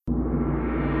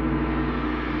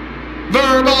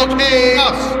Verbal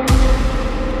Chaos!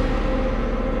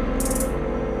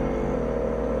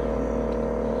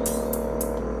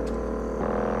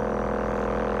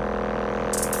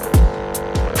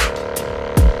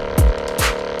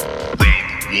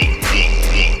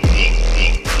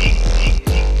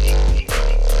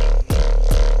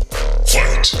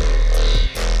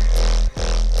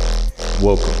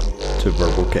 Welcome to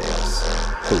Verbal Chaos,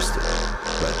 hosted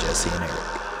by Jesse and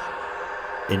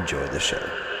Eric. Enjoy the show.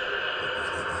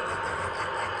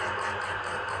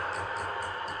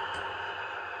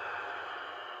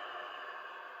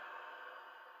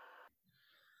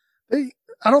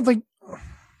 I don't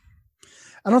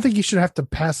think you should have to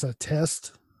pass a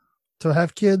test to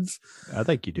have kids. I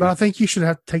think you do. But I think you should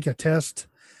have to take a test,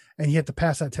 and you have to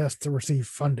pass that test to receive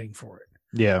funding for it.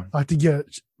 Yeah. Like to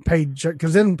get paid,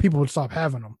 because then people would stop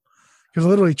having them. Because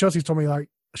literally, Chelsea told me like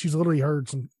she's literally heard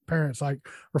some parents like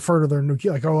refer to their new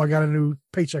kid like, "Oh, I got a new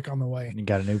paycheck on the way." You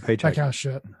got a new paycheck. That kind of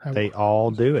shit. They all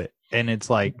do it, and it's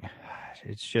like,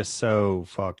 it's just so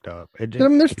fucked up. I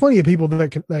mean, there's plenty of people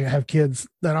that have kids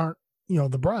that aren't,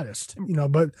 the brightest,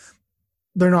 but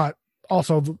they're not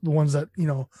also the ones that,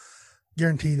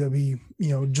 guaranteed to be,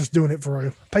 just doing it for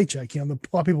a paycheck. A lot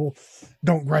of people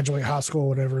don't graduate high school or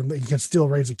whatever, and they can still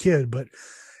raise a kid. But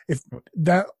if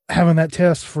having that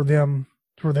test for them,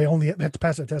 where they only have to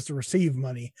pass that test to receive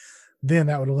money, then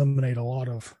that would eliminate a lot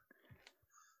of.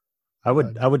 I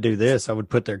would do this. I would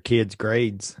put their kids'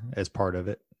 grades as part of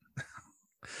it.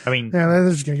 I mean, yeah,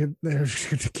 they're just gonna get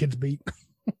the kids beat.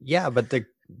 Yeah, but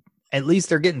at least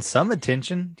they're getting some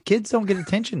attention. Kids don't get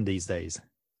attention these days.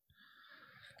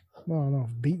 No,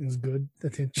 beating's good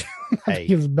attention. Hey,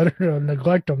 it's better to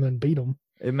neglect them than beat them.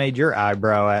 It made your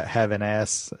eyebrow at having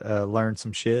ass learn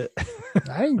some shit.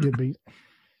 I didn't get beat.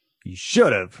 You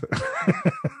should have.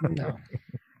 No.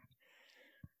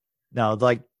 No,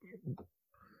 like,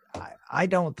 I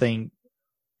don't think,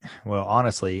 well,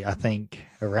 honestly, I think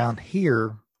around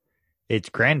here, it's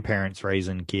grandparents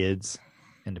raising kids,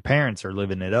 and the parents are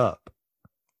living it up.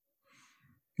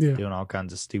 Yeah. Doing all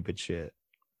kinds of stupid shit.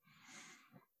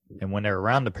 And when they're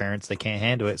around the parents, they can't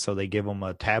handle it, so they give them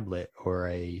a tablet or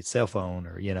a cell phone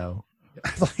or, I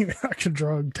thought you meant like a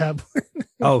drug tablet.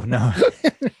 Oh, no.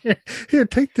 Here,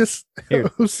 take this. Here,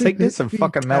 take this and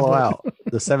fucking mellow tablet. out.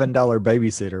 The $7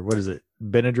 babysitter. What is it?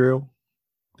 Benadryl?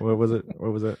 What was it?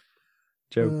 What was it?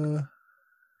 Joke?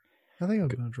 I think it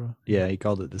was Benadryl. Yeah, he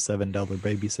called it the $7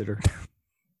 babysitter.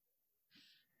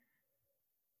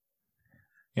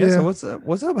 Yeah. So what's up?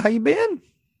 What's up? How you been?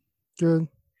 Good.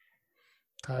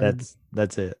 Tired.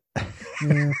 That's it.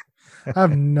 Yeah. I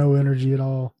have no energy at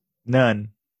all. None.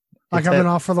 Like I've been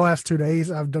off for the last 2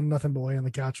 days. I've done nothing but lay on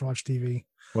the couch and watch TV.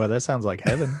 Well, that sounds like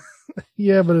heaven.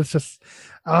 Yeah, but it's just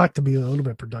I like to be a little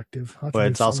bit productive. Well,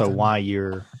 it's also why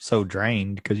you're so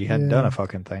drained, because you hadn't done a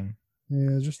fucking thing.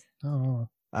 Yeah, just I don't know.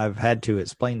 I've had to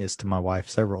explain this to my wife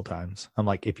several times. I'm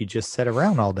like, if you just sit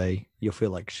around all day, you'll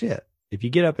feel like shit. If you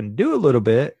get up and do a little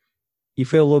bit, you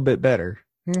feel a little bit better.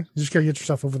 You just gotta get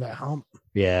yourself over that hump.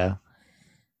 Yeah.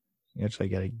 You actually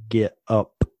gotta get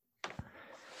up.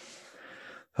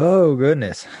 Oh,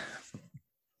 goodness.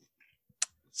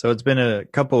 So it's been a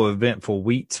couple of eventful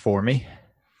weeks for me.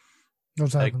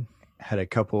 What's happened? Had a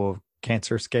couple of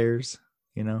cancer scares,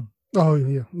 Oh,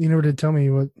 yeah. You never did tell me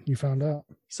what you found out.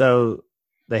 So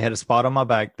they had a spot on my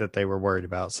back that they were worried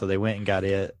about. So they went and got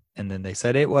it. And then they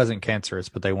said it wasn't cancerous,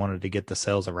 but they wanted to get the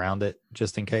cells around it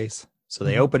just in case. So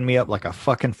they opened me up like a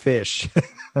fucking fish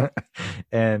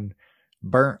and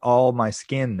burnt all my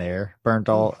skin there, burnt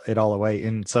it all away.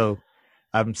 And so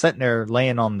I'm sitting there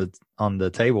laying on the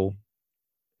table,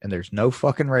 and there's no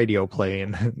fucking radio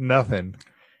playing, nothing.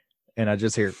 And I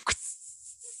just hear,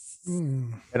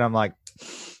 and I'm like,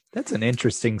 that's an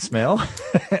interesting smell.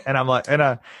 And I'm like, and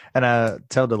I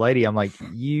tell the lady, I'm like,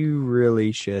 you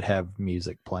really should have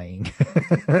music playing.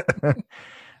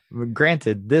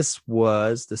 Granted, this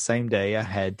was the same day I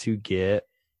had to get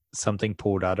something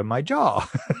pulled out of my jaw.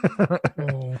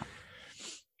 Oh.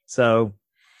 So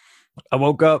I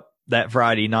woke up that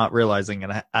Friday not realizing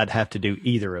I'd have to do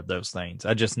either of those things.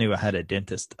 I just knew I had a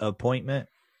dentist appointment,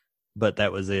 but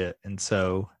that was it. And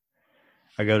so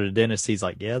I go to the dentist. He's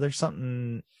like, yeah, there's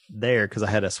something there, because I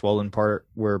had a swollen part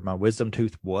where my wisdom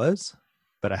tooth was,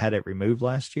 but I had it removed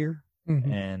last year.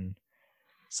 Mm-hmm. And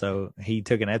so he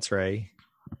took an x-ray,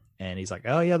 and he's like,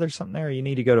 oh, yeah, there's something there. You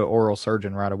need to go to an oral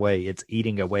surgeon right away. It's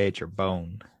eating away at your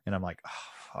bone. And I'm like, oh,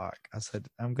 fuck. I said,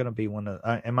 I'm going to be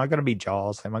am I going to be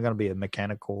Jaws? Am I going to be a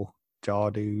mechanical jaw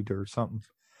dude or something?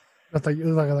 I think it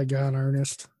was like that guy in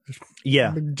Ernest.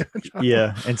 Yeah.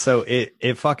 Yeah. And so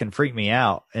it fucking freaked me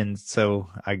out. And so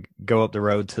I go up the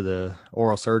road to the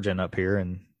oral surgeon up here,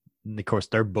 and And of course,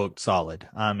 they're booked solid.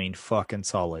 I mean, fucking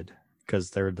solid,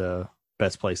 because they're the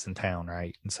best place in town,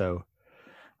 right? And so,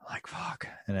 like, fuck.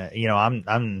 And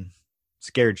I'm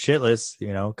scared shitless,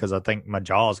 because I think my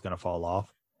jaw is gonna fall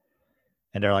off.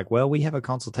 And they're like, "Well, we have a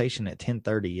consultation at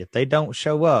 10:30. If they don't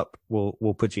show up,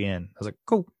 we'll put you in." I was like,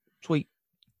 "Cool, sweet."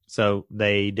 So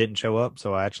they didn't show up.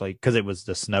 So I actually, because it was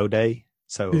the snow day,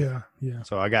 so Yeah.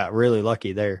 So I got really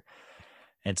lucky there.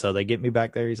 And so they get me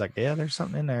back there. He's like, "Yeah, there's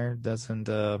something in there. Doesn't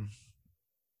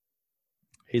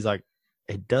He's like,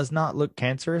 it does not look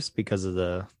cancerous because of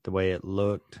the way it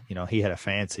looked. He had a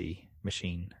fancy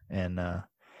machine, and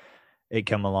it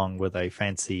come along with a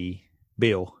fancy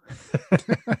bill.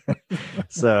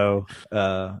 So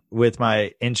with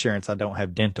my insurance, I don't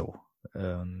have dental.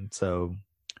 So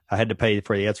I had to pay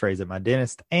for the x-rays at my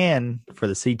dentist and for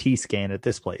the CT scan at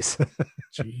this place.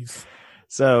 Jeez.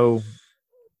 So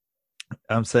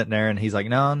I'm sitting there, and he's like,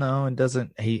 no, it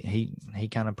doesn't. He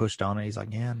kind of pushed on it. He's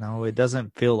like, yeah, no, it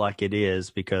doesn't feel like it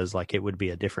is, because like it would be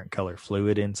a different color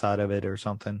fluid inside of it or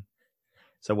something.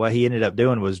 So what he ended up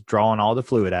doing was drawing all the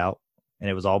fluid out, and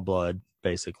it was all blood,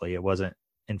 basically. It wasn't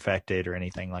infected or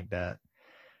anything like that.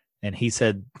 And he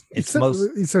said He said,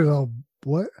 "Oh,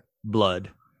 what? Blood."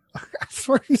 I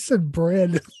swear he said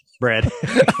bread. Bread.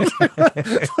 What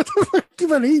the fuck you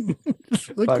been eating?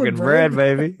 Liquid Fucking bread,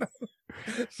 baby.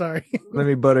 Sorry. Let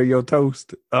me butter your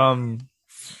toast. No,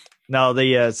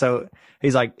 so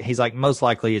he's like, most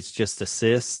likely it's just a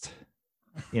cyst.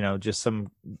 Just some.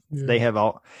 Yeah. They have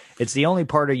all. It's the only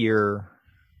part of your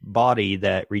body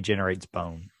that regenerates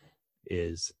bone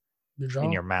is Your jaw?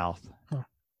 in your mouth. Huh.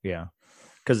 Yeah,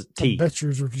 because I teeth. bet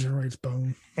yours regenerates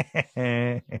bone.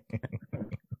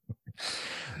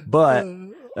 But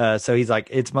so he's like,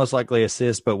 it's most likely a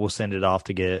cyst, but we'll send it off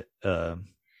to get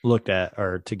looked at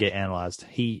or to get analyzed.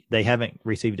 They haven't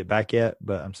received it back yet,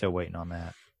 but I'm still waiting on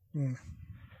that.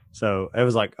 So it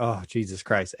was like, oh, Jesus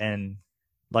Christ. And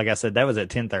like I said, that was at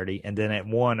 10:30, and then at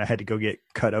 1 I had to go get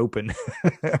cut open.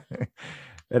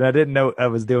 And I didn't know I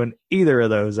was doing either of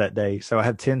those that day. So I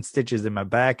have 10 stitches in my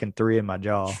back and 3 in my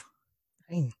jaw.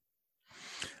 Dang.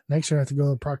 Next year I have to go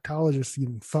to a proctologist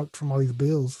getting fucked from all these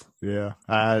bills. Yeah,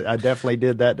 I definitely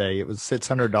did that day. It was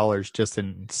 $600 just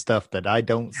in stuff that I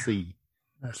don't see.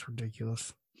 That's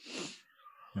ridiculous.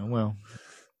 Oh, well.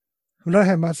 When I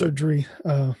had my surgery,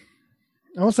 I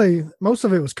want to say most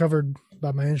of it was covered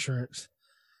by my insurance.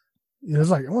 It was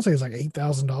like, I want to say it was like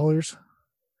 $8,000.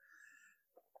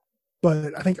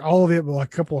 But I think all of it, but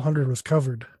like a couple hundred was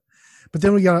covered. But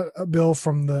then we got a bill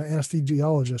from the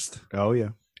anesthesiologist. Oh, yeah.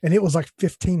 And it was like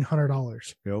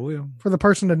 $1,500 Oh, yeah. for the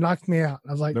person that knocked me out.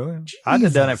 I was like, Oh, yeah. I'd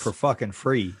have done it for fucking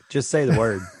free. Just say the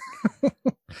word.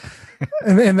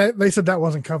 and they said that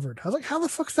wasn't covered. I was like, how the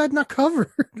fuck's that not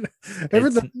covered?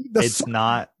 It's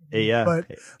not. Yeah. But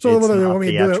so it's they not want me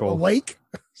the to do it actual- awake?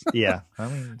 Yeah. I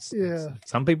mean, Yeah.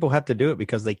 Some people have to do it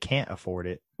because they can't afford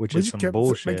it, which is some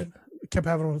bullshit. Kept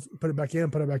having to put it back in,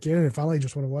 and finally it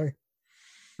just went away.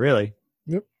 Really?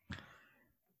 Yep.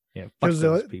 Yeah. Fuck Because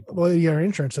those people. well, yeah, our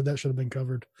insurance said that should have been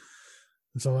covered,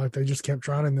 and so like they just kept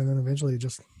trying, and then eventually it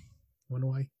just went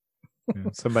away. Yeah,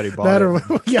 somebody bought That it.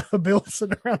 or yeah, a bill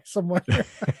sitting around somewhere.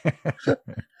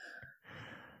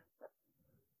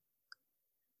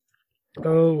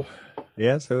 Oh,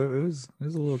 Yeah, so it was a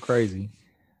little crazy.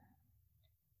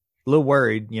 A little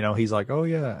worried, he's like, "Oh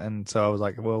yeah." And so I was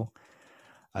like, "Well,"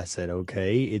 I said,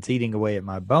 "Okay, it's eating away at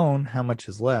my bone. How much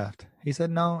is left?" He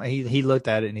said, "No." He looked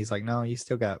at it and he's like, "No, you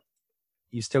still got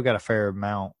a fair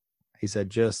amount." He said,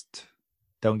 "Just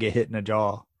don't get hit in the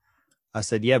jaw." I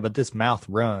said, "Yeah, but this mouth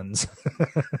runs."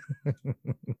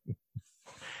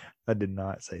 I did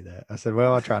not say that. I said,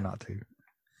 "Well, I'll try not to."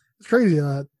 it's crazy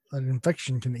that an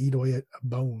infection can eat away at a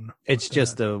bone. It's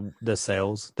just the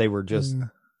cells. They were just Yeah.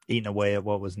 eating away at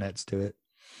what was next to it.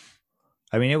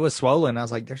 I mean, it was swollen. I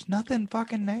was like, there's nothing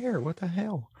fucking there. What the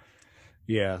hell?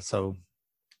 Yeah, so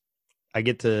I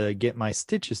get to get my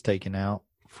stitches taken out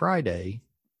Friday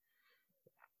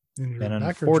In your And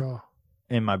back or jaw?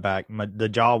 in my back. The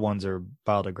jaw ones are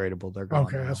biodegradable. They're gone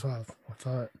Okay, now. that's what I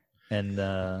thought. And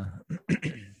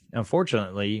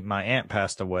unfortunately, my aunt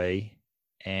passed away,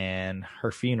 and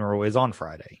her funeral is on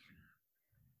Friday.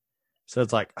 So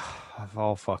it's like, of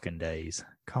all fucking days,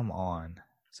 come on.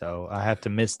 So I have to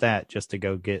miss that just to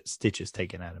go get stitches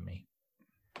taken out of me.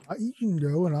 You can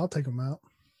go and I'll take them out.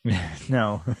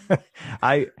 No,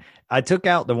 I took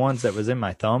out the ones that was in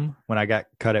my thumb when I got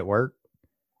cut at work,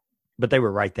 but they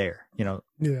were right there.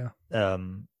 Yeah.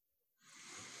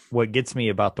 What gets me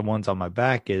about the ones on my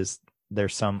back is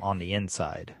there's some on the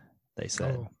inside, they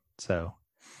said. Oh. So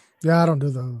Yeah, I don't do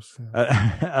those.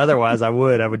 Yeah. otherwise I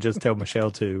would just tell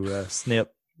Michelle to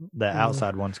snip the Yeah.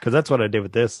 outside ones, because that's what I did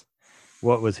with this.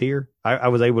 What was here, I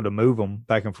was able to move them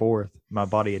back and forth. My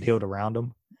body had healed around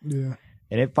them, Yeah.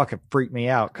 and it fucking freaked me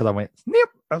out because I went snip.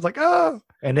 I was like, oh,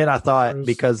 and then I thought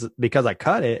Gross. because I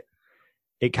cut it,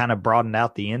 it kind of broadened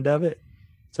out the end of it,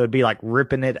 so it'd be like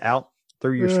ripping it out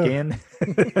through your Yeah.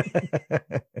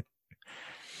 skin.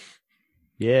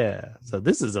 Yeah, so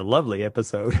this is a lovely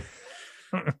episode.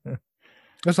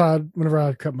 That's why whenever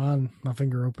I cut my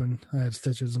finger open, I had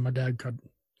stitches, and my dad cut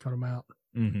them out,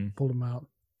 pulled them out.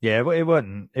 Yeah, it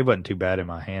wasn't too bad in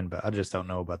my hand, but I just don't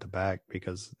know about the back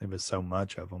because it was so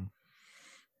much of them.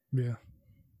 Yeah.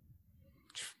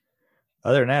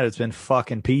 Other than that, it's been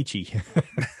fucking peachy.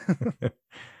 I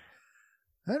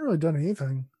hadn't really done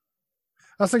anything.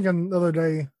 I was thinking the other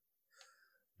day,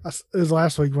 it was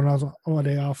last week when I was on my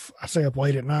day off. I stay up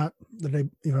late at night, the day,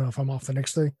 even if I'm off the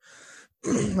next day.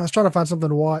 I was trying to find something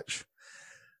to watch,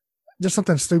 just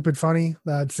something stupid, funny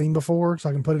that I'd seen before, so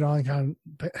I can put it on and kind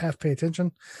of half pay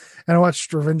attention. And I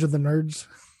watched Revenge of the Nerds.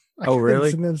 Oh, really?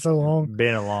 It's been so long.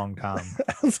 Been a long time.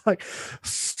 I was like,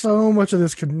 so much of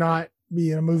this could not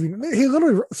be in a movie. He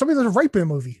literally, somebody does a rape in a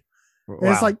movie. Wow. And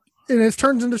it's like, and it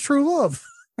turns into true love.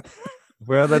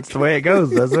 Well, that's the way it goes,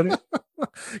 doesn't it?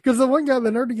 Because the one guy,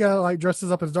 the nerdy guy, like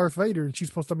dresses up as Darth Vader, and she's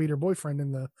supposed to meet her boyfriend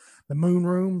in the moon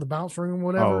room, the bounce room,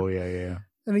 whatever. Oh, yeah.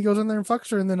 And he goes in there and fucks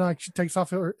her, and then like she takes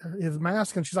off his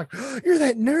mask, and she's like, "You're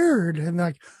that nerd," and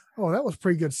like, "Oh, that was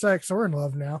pretty good sex. So we're in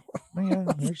love now." Oh, yeah,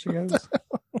 there she goes.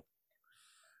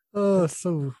 Oh,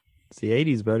 so It's the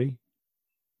 80s, buddy.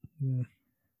 yeah.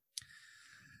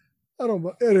 It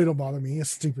don't bother me. It's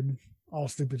stupid, all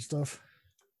stupid stuff.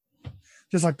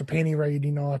 Just like the panty raid,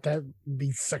 like that would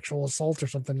be sexual assault or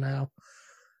something now.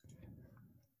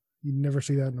 You'd never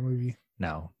see that in a movie.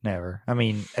 No, never. I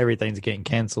mean, everything's getting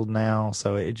canceled now,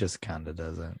 so it just kind of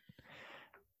doesn't.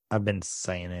 I've been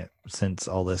saying it since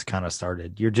all this kind of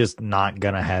started. You're just not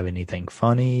going to have anything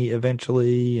funny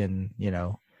eventually, and,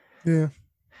 Yeah.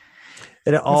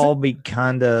 it'll all be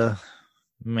kind of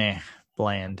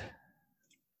bland.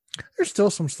 There's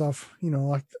still some stuff,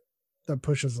 like that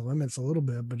pushes the limits a little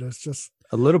bit, but it's just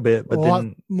A little bit, but a lot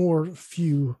then more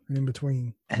few in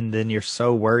between. and then you're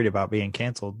so worried about being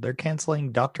canceled. They're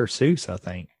canceling Dr. Seuss, I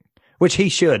think, which he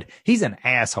should. He's an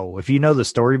asshole. If you know the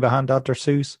story behind Dr.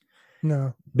 Seuss,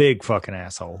 No. big fucking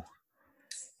asshole.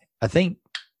 I think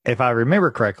if I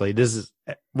remember correctly,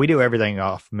 we do everything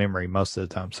off memory most of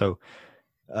the time. So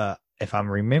if I'm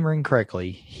remembering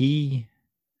correctly, he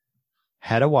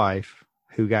had a wife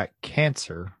who got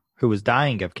cancer, who was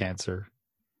dying of cancer.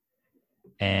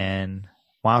 And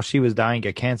while she was dying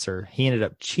of cancer, he ended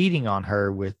up cheating on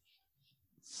her with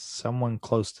someone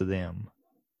close to them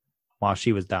while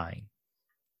she was dying,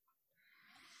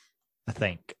 I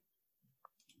think.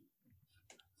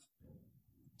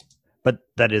 But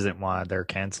that isn't why they're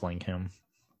canceling him.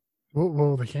 What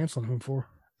were they canceling him for?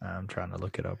 I'm trying to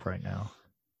look it up right now.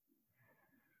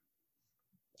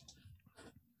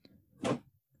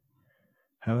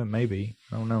 How it may be.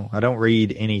 I don't know. I don't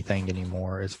read anything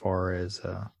anymore as far as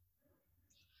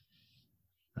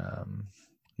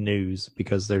news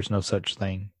because there's no such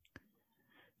thing.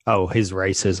 Oh, his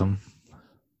racism.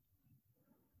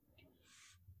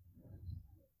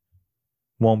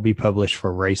 Won't be published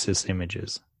for racist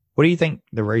images. What do you think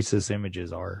the racist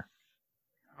images are?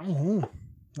 I don't know.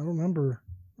 I don't remember.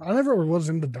 I never was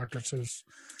into Dr. Seuss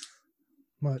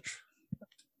much.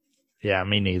 Yeah,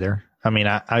 me neither. I mean,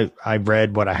 I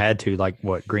read what I had to, like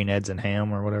what Green Eggs and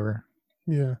Ham or whatever.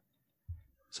 Yeah.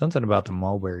 Something about the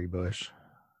mulberry bush.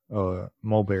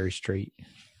 Mulberry Street.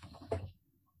 I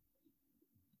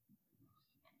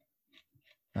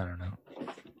don't know.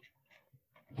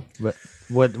 But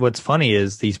what's funny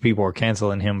is these people are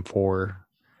canceling him for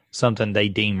something they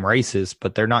deem racist,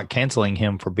 but they're not canceling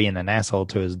him for being an asshole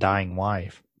to his dying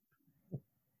wife.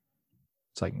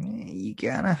 It's like, you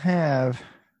gotta have,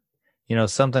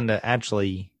 something that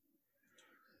actually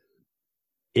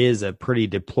is a pretty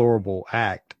deplorable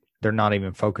act. They're not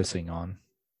even focusing on,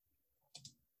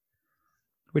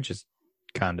 which is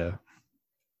kind of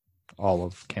all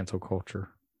of cancel culture.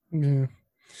 Yeah.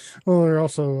 Well, they're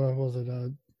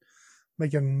also,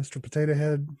 making Mr. Potato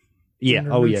Head. Yeah.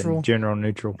 Gender neutral. Yeah. General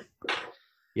neutral.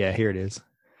 Yeah. Here it is.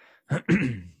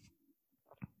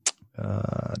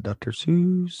 Dr.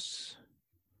 Seuss.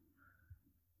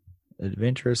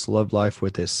 Adventurous love life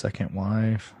with his second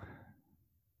wife.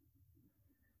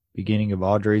 Beginning of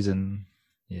Audrey's and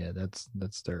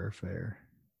that's their affair.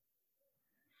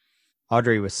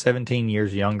 Audrey was 17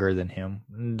 years younger than him.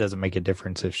 It doesn't make a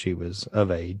difference if she was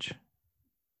of age.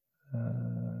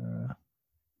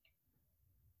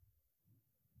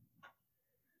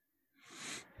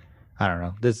 I don't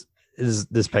know. This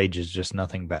this page is just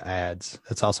nothing but ads.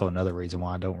 That's also another reason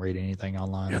why I don't read anything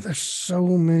online. Yeah, there's so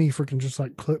many freaking just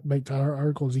like clickbait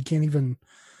articles. You can't even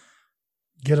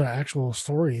get an actual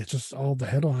story. It's just all the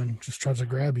headline just tries to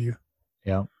grab you.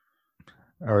 Yeah.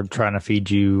 Or trying to feed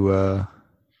you A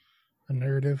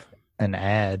narrative. an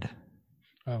ad.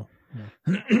 Oh.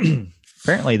 Yeah.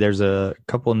 Apparently there's a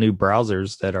couple of new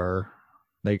browsers that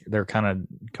they're kind of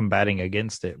combating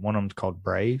against it. One of them's called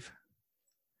Brave.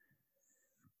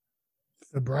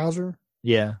 The browser?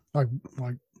 Yeah. Like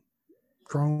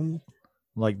Chrome?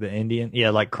 Like the Indian. Yeah,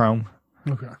 like Chrome.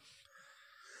 Okay.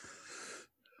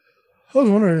 I was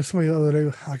wondering if somebody the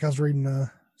other day, like I was reading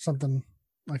something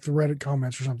like the Reddit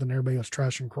comments or something, everybody was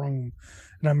trashing Chrome.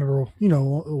 And I remember,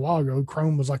 a while ago,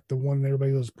 Chrome was like the one that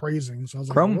everybody was praising. So I was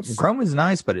like, Chrome is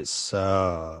nice, but it's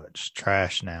such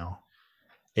trash now.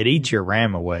 It eats your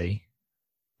RAM away,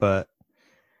 but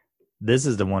this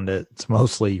is the one that's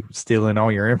mostly stealing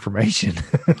all your information.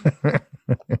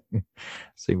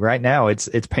 See, right now it's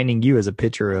painting you as a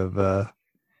picture of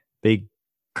big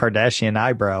Kardashian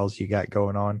eyebrows you got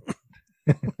going on.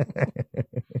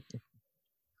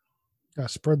 I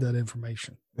spread that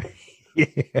information. Yeah.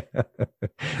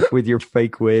 With your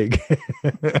fake wig. I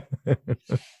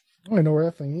don't even know where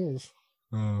that thing is.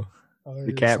 Oh. Oh,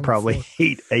 The cat probably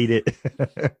ate it.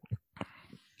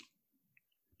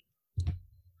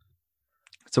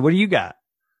 So what do you got?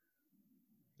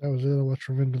 That was it. I watched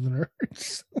Revenge of the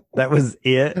Nerds. That was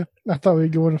it? I thought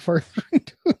we'd go into further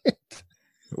into it.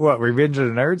 What, Revenge of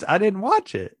the Nerds? I didn't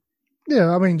watch it.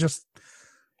 Yeah, I mean, just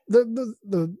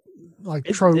the like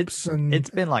tropes and it's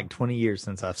been like 20 years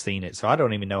since I've seen it, so I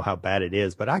don't even know how bad it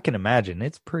is, but I can imagine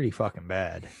it's pretty fucking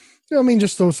bad. I mean,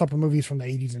 just those type of movies from the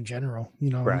 80s in general,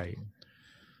 Right.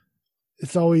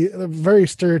 It's always very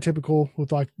stereotypical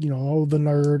with like, the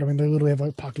nerd. I mean, they literally have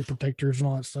like pocket protectors and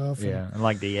all that stuff. Yeah, and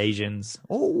like the Asians.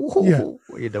 Oh,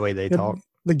 Yeah. The way they talk.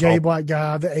 The gay black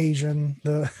guy, the Asian,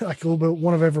 the like a little bit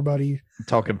one of everybody.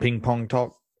 Talking ping pong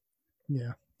talk.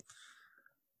 Yeah.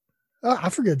 I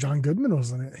forget John Goodman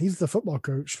was in it. He's the football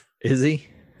coach. Is he?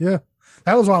 Yeah.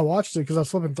 That was why I watched it, because I was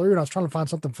flipping through and I was trying to find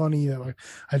something funny that like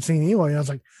I'd seen anyway. I was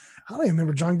like, I don't even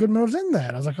remember John Goodman was in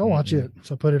that. I was like, I'll watch it.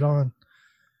 So I put it on.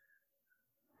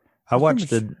 I watched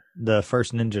the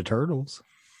first Ninja Turtles.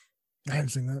 I hadn't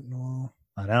seen that in a while.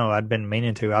 I know. I'd been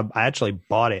meaning to. I actually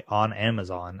bought it on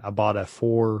Amazon. I bought a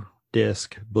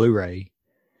 4-disc Blu-ray,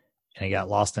 and it got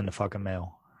lost in the fucking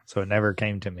mail. So it never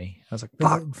came to me. I was like,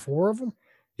 fuck. 4 of them?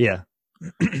 Yeah.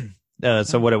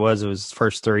 So what it was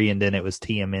first 3, and then it was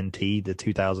TMNT, the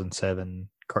 2007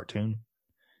 cartoon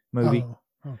movie.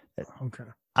 Oh, okay.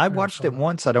 I watched it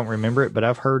once. I don't remember it, but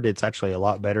I've heard it's actually a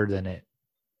lot better than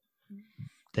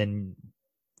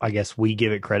I guess we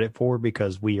give it credit for,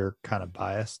 because we are kind of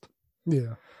biased.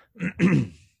 Yeah.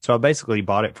 So I basically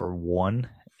bought it for 1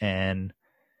 and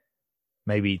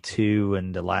maybe 2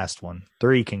 and the last one.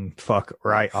 3 can fuck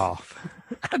right off.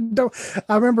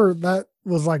 I remember that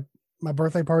was like my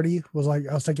birthday party was like,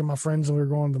 I was taking my friends and we were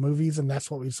going to the movies, and that's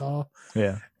what we saw.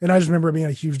 Yeah. And I just remember it being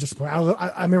a huge disappointment.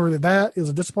 I remember that it was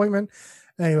a disappointment,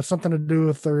 and it was something to do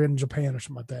with they're in Japan or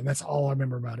something like that. And that's all I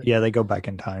remember about it. Yeah, they go back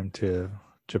in time to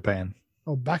Japan.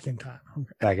 Oh, back in time.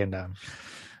 Okay. Back in time.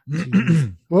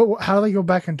 Well, how do they go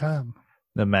back in time?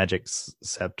 The magic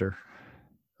scepter.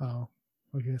 Oh,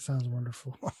 okay. It sounds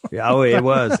wonderful. Yeah, it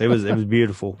was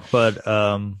beautiful. But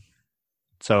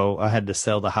so I had to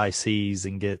sell the High Seas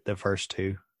and get the first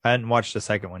 2. I hadn't watched the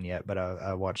second one yet, but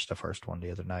I watched the first one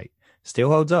the other night. Still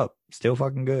holds up. Still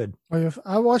fucking good.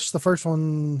 I watched the first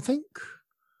one,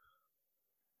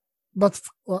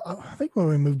 I think when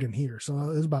we moved in here, so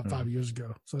it was about 5 years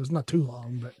ago. So it's not too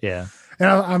long, but yeah. And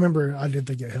I remember I did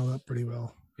think it held up pretty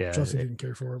well. Yeah, Chelsea didn't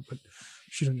care for it, but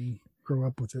she didn't grow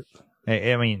up with it.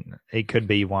 I mean, it could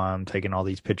be why I'm taking all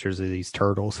these pictures of these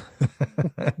turtles.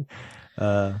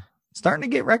 Starting to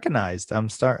get recognized. I'm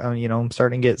starting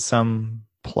to get some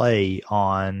play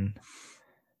on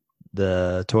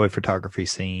the toy photography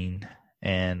scene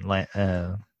and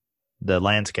the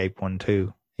landscape one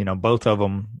too. Both of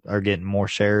them are getting more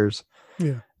shares.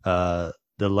 Yeah. The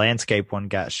landscape one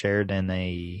got shared in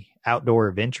a outdoor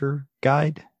adventure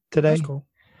guide today. That's cool.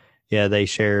 Yeah, they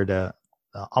shared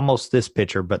almost this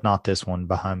picture, but not this one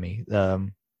behind me.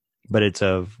 But it's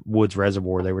of Woods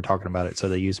Reservoir. They were talking about it, so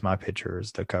they used my picture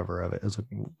as the cover of it. I was like,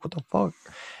 what the fuck?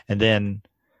 And then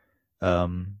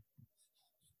I've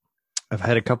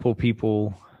had a couple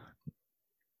people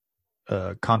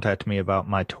contact me about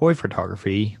my toy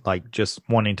photography, like just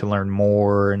wanting to learn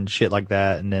more and shit like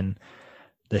that. And then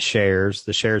the shares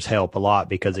help a lot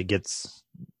because it gets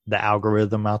the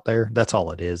algorithm out there. That's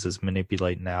all it is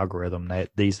manipulating the algorithm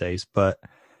these days. But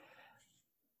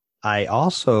I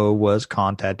also was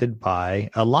contacted by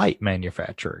a light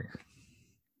manufacturer.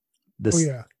 Oh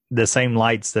yeah. The same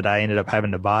lights that I ended up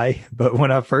having to buy. But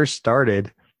when I first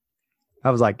started, I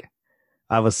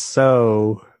was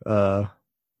so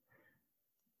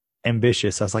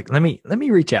ambitious. I was like, let me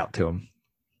reach out to them.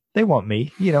 They want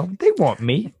me, they want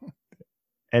me.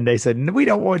 And they said, no, we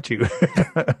don't want you.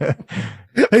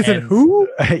 They said, who?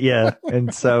 Yeah.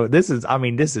 And so this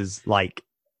is like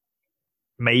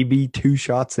maybe 2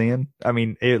 shots in. I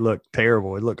mean, it looked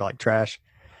terrible. It looked like trash.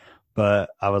 But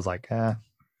I was like,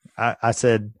 I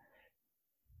said,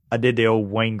 I did the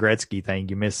old Wayne Gretzky thing.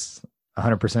 You miss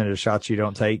 100% of the shots you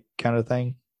don't take kind of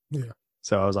thing. Yeah.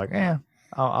 So I was like,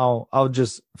 I'll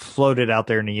just float it out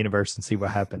there in the universe and see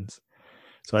what happens.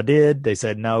 So I did. They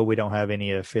said, no, we don't have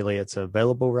any affiliates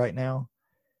available right now.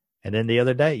 And then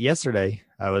yesterday,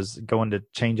 I was going to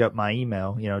change up my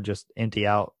email, just empty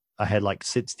out. I had like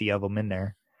 60 of them in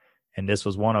there. And this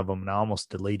was one of them. And I almost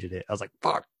deleted it. I was like,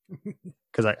 fuck.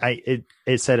 Because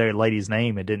it said a lady's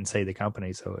name. It didn't say the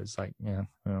company. So it's like,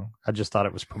 I just thought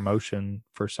it was promotion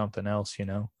for something else,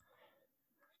 You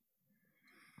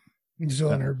still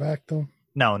haven't heard back though?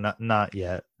 No, not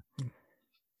yet.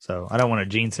 So I don't want to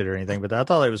jinx it or anything, but I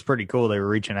thought it was pretty cool. They were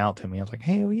reaching out to me. I was like,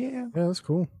 hell yeah. Yeah, that's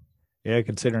cool. Yeah,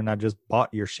 considering I just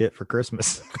bought your shit for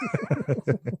Christmas.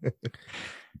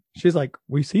 She's like,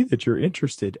 we see that you're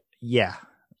interested. Yeah.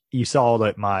 You saw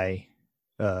that my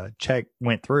check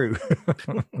went through.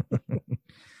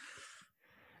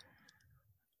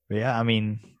 Yeah, I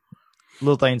mean,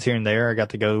 little things here and there. I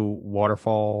got to go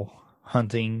waterfall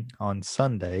hunting on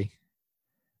Sunday.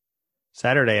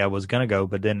 Saturday I was going to go,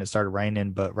 but then it started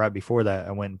raining. But right before that,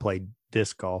 I went and played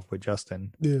disc golf with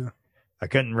Justin. Yeah. I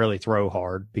couldn't really throw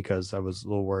hard because I was a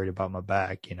little worried about my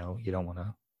back. You don't want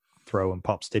to throw and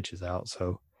pop stitches out.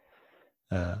 So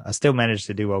I still managed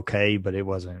to do okay, but it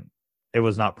was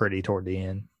not pretty toward the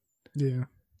end. Yeah.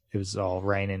 It was all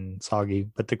raining, soggy,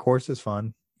 but the course is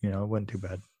fun. It wasn't too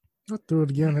bad. I'll do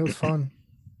it again. It was fun.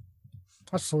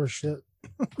 I sore as shit.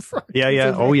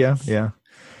 Yeah. Oh, yeah. Yeah.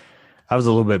 I was a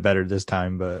little bit better this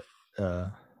time, but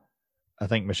I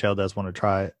think Michelle does want to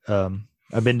try it.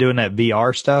 I've been doing that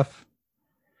VR stuff.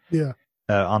 Yeah.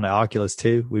 On the Oculus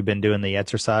too. We've been doing the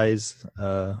exercise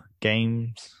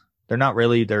games. They're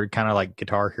kind of like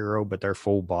Guitar Hero, but they're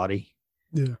full body.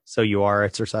 Yeah. So you are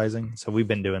exercising. So we've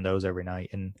been doing those every night.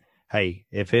 And hey,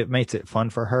 if it makes it fun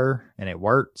for her and it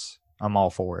works, I'm all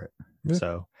for it. Yeah.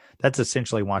 So that's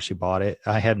essentially why she bought it.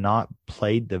 I have not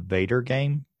played the Vader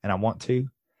game, and I want to.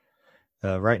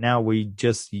 Right now, we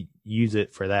just use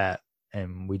it for that,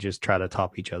 and we just try to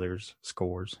top each other's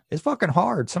scores. It's fucking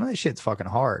hard. Some of that shit's fucking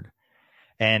hard.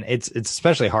 And it's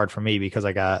especially hard for me because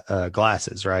I got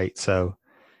glasses, right? So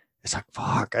it's like,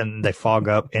 fuck, and they fog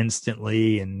up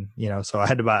instantly. And, so I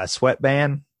had to buy a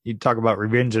sweatband. You talk about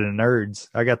revenge of the nerds.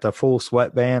 I got the full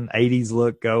sweatband, 80s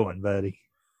look going, buddy.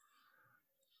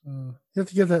 You have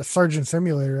to get that Surgeon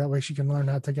Simulator. That way she can learn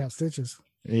how to take out stitches.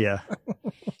 Yeah.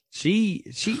 She,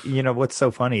 what's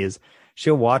so funny is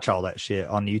she'll watch all that shit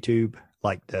on YouTube,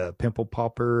 like the pimple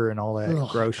popper and all that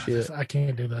gross shit. I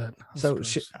can't do that. So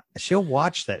she'll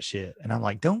watch that shit, and I'm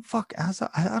like, don't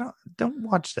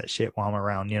watch that shit while I'm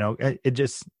around. It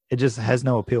just has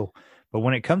no appeal. But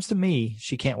when it comes to me,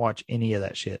 she can't watch any of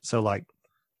that shit. So like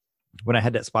when I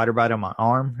had that spider bite on my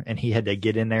arm, and he had to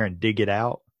get in there and dig it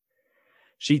out,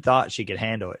 she thought she could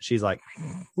handle it. She's like,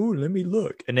 ooh, let me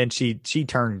look. And then she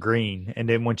turned green. And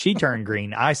then when she turned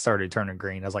green, I started turning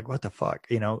green. I was like, what the fuck?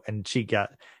 And she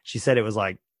said it was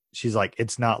like, she's like,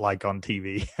 it's not like on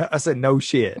TV. I said, no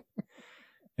shit.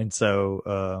 And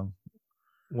so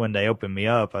when they opened me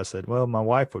up, I said, well, my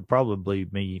wife would probably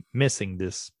be missing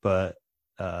this, but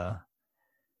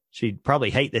she'd probably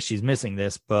hate that she's missing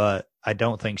this, but I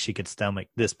don't think she could stomach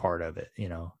this part of it,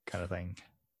 kind of thing.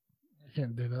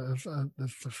 Can't do that.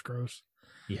 That's just gross.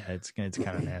 Yeah, it's kind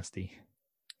of nasty.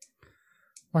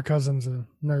 My cousin's a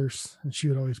nurse, and she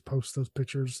would always post those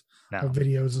pictures of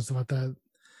videos and stuff like that.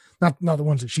 Not the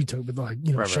ones that she took, but like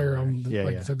share them. Yeah,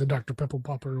 like I said, the Dr. Pimple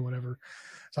Popper or whatever.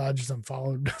 So I just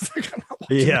unfollowed.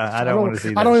 Yeah, I don't want to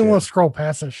see that. I don't even want to scroll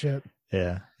past that shit.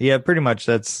 Yeah. Pretty much.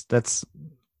 That's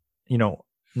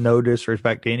no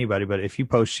disrespect to anybody, but if you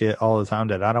post shit all the time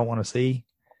that I don't want to see,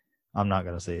 I'm not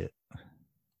going to see it.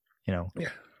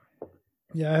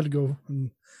 Yeah, I had to go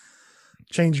and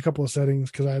change a couple of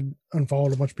settings because I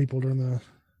unfollowed a bunch of people during the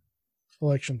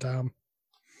election time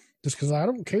just because I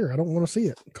don't care. I don't want to see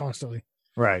it constantly.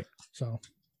 Right. So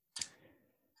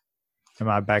am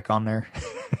I back on there?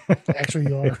 Actually,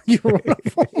 you are. You're one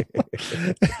of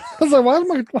them. I was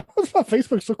like, why is my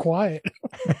Facebook so quiet?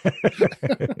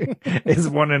 His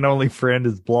one and only friend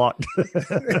is blocked.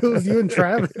 It was you and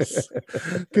Travis.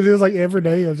 Because it was like every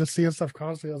day I was just seeing stuff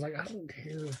constantly. I was like, I don't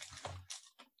care.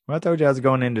 Well, I told you I was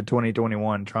going into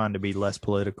 2021 trying to be less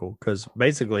political because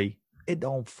basically it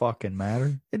don't fucking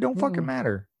matter. It don't fucking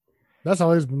matter. That's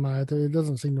always been my attitude. It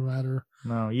doesn't seem to matter.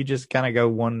 No, you just kind of go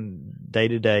one day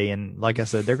to day. And like I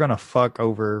said, they're going to fuck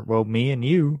over, well, me and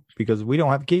you because we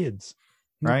don't have kids,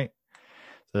 right?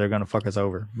 So they're going to fuck us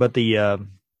over. But I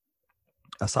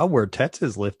saw where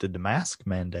Texas lifted the mask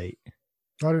mandate.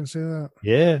 I didn't see that.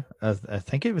 Yeah, I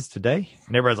think it was today.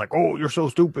 And everybody's like, oh, you're so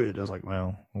stupid. I was like,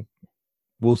 well,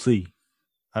 we'll see.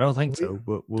 I don't think so,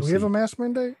 but we'll see. Do we have a mask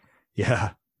mandate?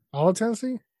 Yeah. All of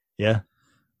Tennessee? Yeah.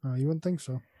 You wouldn't think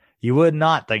so. You would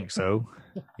not think so.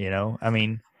 I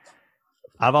mean,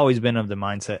 I've always been of the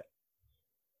mindset,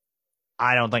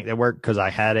 I don't think they work because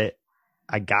I had it.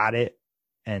 I got it.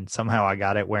 And somehow I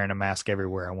got it wearing a mask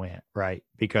everywhere I went, right?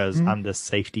 Because I'm the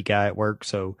safety guy at work.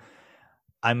 So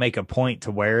I make a point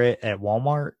to wear it at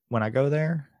Walmart when I go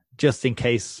there, just in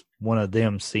case one of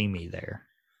them see me there.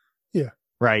 Yeah.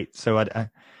 Right. So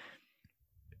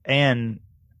and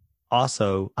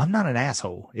also, I'm not an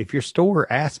asshole. If your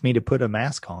store asks me to put a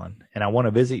mask on and I want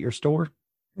to visit your store,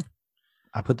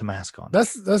 I put the mask on.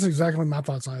 That's exactly my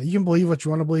thoughts on it. You can believe what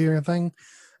you want to believe or anything,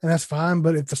 and that's fine.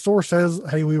 But if the store says,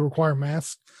 hey, we require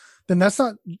masks, then that's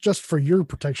not just for your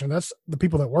protection. That's the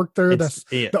people that work there. That's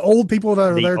the old people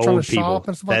that are there trying to shop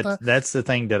and stuff like that. That's the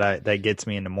thing that gets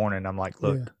me in the morning. I'm like,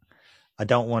 look, I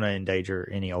don't want to endanger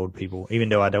any old people, even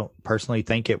though I don't personally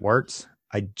think it works.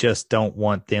 I just don't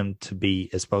want them to be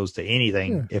exposed to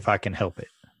anything if I can help it.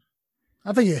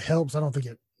 I think it helps. I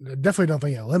definitely don't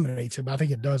think it eliminates it, but I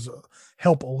think it does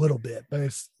help a little bit. But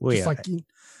it's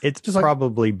it's just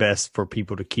probably best for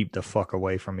people to keep the fuck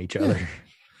away from each other.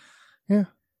 Yeah.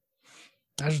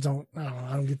 I don't know.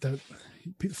 I don't get that.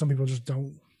 Some people just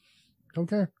don't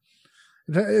care.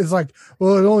 It's like,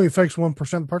 well, it only affects 1%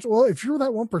 of the parts. Well, if you're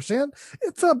that 1%,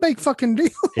 it's a big fucking deal.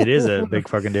 It is a big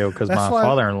fucking deal because my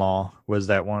father-in-law was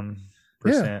that 1%.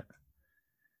 Yeah.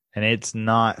 And it's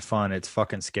not fun. It's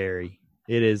fucking scary.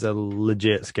 It is a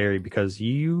legit scary because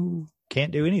you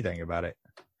can't do anything about it.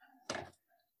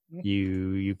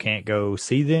 You can't go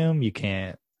see them. You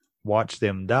can't watch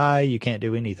them die. You can't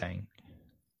do anything.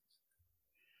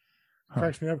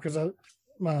 Cracks me up because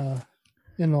my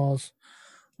in-laws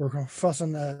were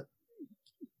fussing at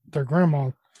their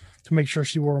grandma to make sure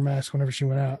she wore a mask whenever she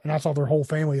went out. And I saw their whole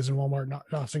family is in Walmart, not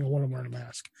a single one of them wearing a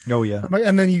mask. Oh, yeah.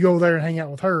 And then you go there and hang out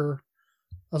with her.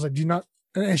 I was like, do you not?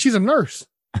 And she's a nurse.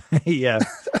 Yeah.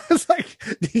 It's like,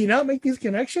 do you not make these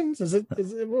connections? Is it,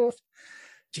 well,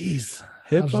 jeez.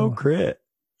 Hypocrite.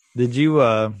 Did you,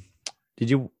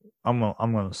 I'm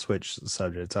going to switch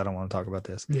subjects. I don't want to talk about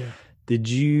this. Yeah. Did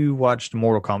you watch the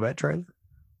Mortal Kombat trailer?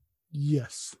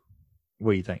 Yes.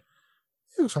 What do you think?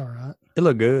 It was all right. It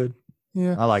looked good.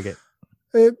 Yeah. I like it.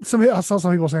 I saw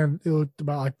some people saying it looked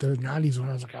about like the 90s when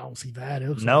I was like, I don't see that.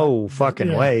 No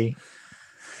fucking way.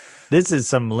 This is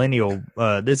some millennial.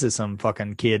 This is some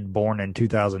fucking kid born in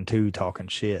 2002 talking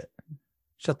shit.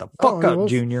 Shut the fuck up,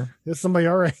 Junior. It's somebody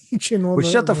our age. Well,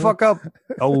 shut the fuck up,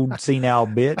 old senile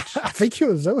bitch. I think it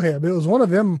was Zoheb. It was one of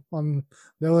them on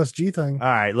the LSG thing. All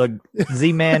right, look,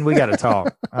 Z-Man, we got to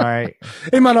talk. All right.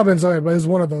 It might not have been Zoheb, but it was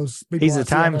one of those people. He's a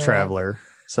time traveler,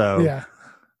 so yeah,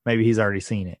 maybe he's already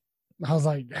seen it. I was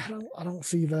like, I don't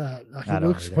see that. Like, it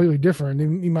looks completely different.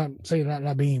 You might say that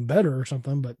not being better or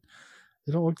something, but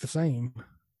they don't look the same.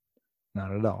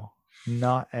 Not at all.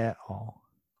 Not at all.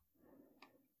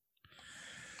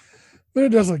 But it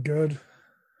does look good.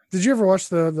 Did you ever watch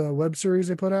the web series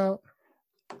they put out?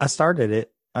 I started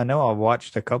it. I know I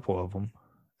watched a couple of them.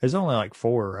 There's only like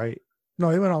 4, right? No,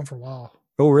 it went on for a while.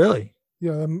 Oh, really?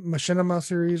 Yeah, the Machinima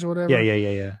series or whatever.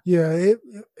 Yeah. Yeah,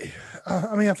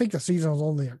 I mean, I think the season was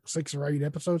only like 6 or 8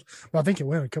 episodes, but I think it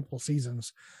went a couple of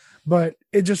seasons. But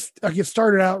it just like it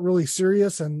started out really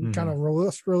serious and kind of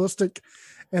realistic,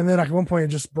 and then like at one point it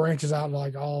just branches out to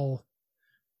like all,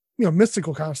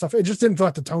 mystical kind of stuff. It just didn't feel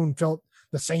like the tone felt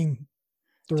the same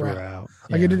throughout.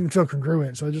 Like it didn't feel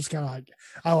congruent, so it just kind of like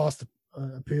I lost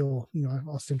the appeal. I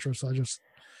lost interest. So I just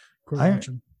quit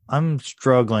watching. I'm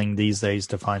struggling these days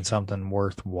to find something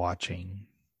worth watching.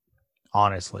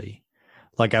 Honestly,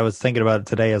 like I was thinking about it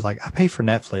today. I was like, I pay for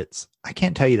Netflix. I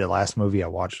can't tell you the last movie I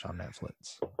watched on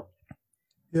Netflix.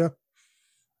 Yeah.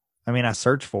 I mean, I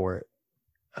searched for it.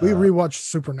 We rewatched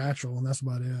Supernatural, and that's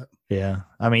about it. Yeah.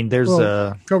 I mean, there's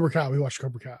Cobra Kai. We watched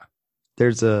Cobra Kai.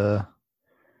 There's a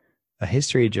a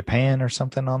history of Japan or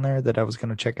something on there that I was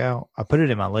going to check out. I put it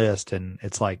in my list, and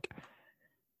it's like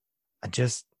I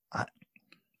just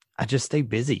stay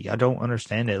busy. I don't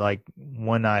understand it. Like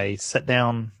when I sit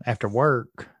down after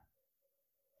work,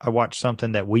 I watch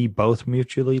something that we both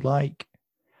mutually like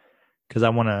because I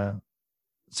want to.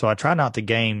 So I try not to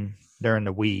game during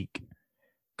the week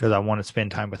because I want to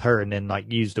spend time with her and then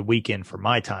like use the weekend for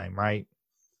my time, right?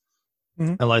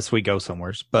 Mm-hmm. Unless we go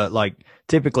somewhere. But like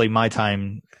typically my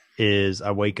time is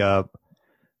I wake up,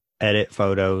 edit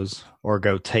photos, or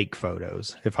go take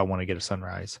photos if I want to get a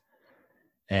sunrise.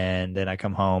 And then I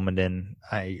come home and then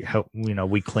I help,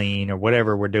 we clean or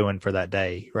whatever we're doing for that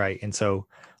day. Right. And so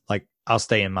like I'll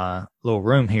stay in my little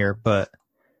room here, but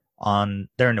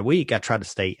during the week, I try to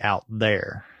stay out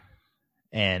there,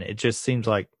 and it just seems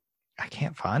like I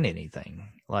can't find anything.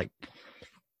 Like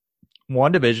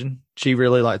WandaVision, she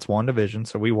really likes WandaVision,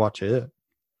 so we watch it.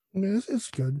 I mean, it's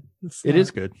good. It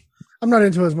is good. I'm not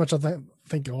into it as much as I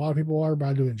think a lot of people are, but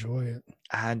I do enjoy it.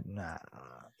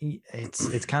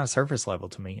 It's kind of surface level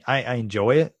to me. I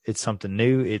enjoy it. It's something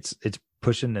new. It's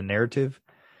pushing the narrative.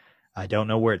 I don't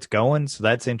know where it's going, so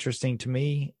that's interesting to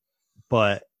me.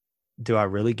 But do I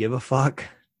really give a fuck?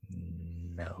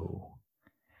 No.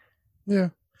 Yeah.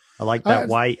 I like that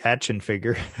white action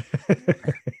figure.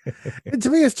 To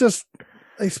me, it's just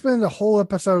they spend a whole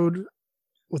episode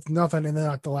with nothing, and then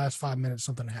like the last 5 minutes,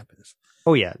 something happens.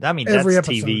 Oh yeah, I mean Every that's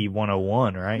episode. TV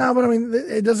 101, right? No, but I mean,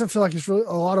 it doesn't feel like it's really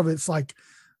a lot of it's like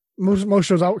most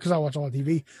shows out because I watch a lot of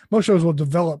TV. Most shows will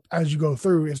develop as you go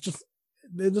through. It's just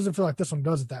it doesn't feel like this one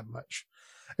does it that much.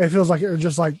 It feels like it's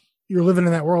just like you're living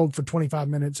in that world for 25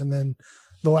 minutes, and then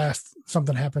the last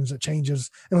something happens that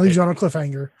changes and leaves you on a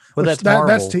cliffhanger. Well, that's Marvel.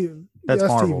 That's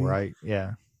Marvel, TV. right?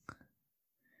 Yeah.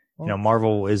 Well,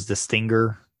 Marvel is the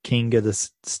stinger, king of the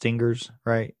stingers,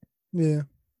 right? Yeah.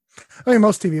 I mean,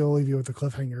 most TV will leave you with a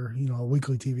cliffhanger,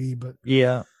 weekly TV, but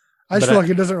yeah, I just feel like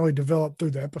it doesn't really develop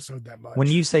through the episode that much. When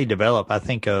you say develop, I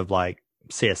think of like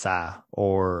CSI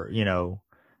or,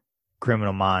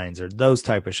 Criminal Minds or those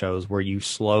type of shows where you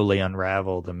slowly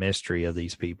unravel the mystery of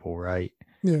these people, right?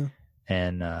 Yeah.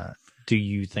 And do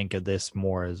you think of this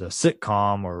more as a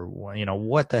sitcom or,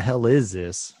 what the hell is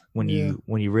this when you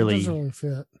really, it doesn't really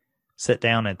fit. Sit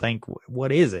down and think,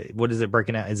 what is it? What is it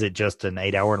breaking out? Is it just an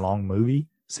 8-hour long movie?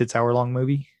 6-hour long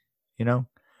movie? Yeah.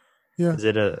 Is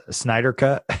it a Snyder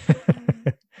cut?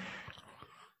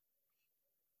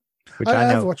 Which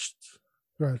I know. I've watched.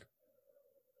 Right.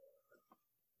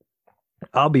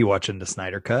 I'll be watching the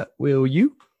Snyder cut. Will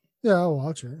you? Yeah, I'll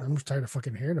watch it. I'm just tired of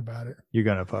fucking hearing about it. You're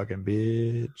gonna fucking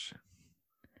bitch.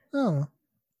 I don't know.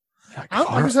 Like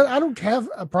I said, I don't have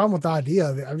a problem with the idea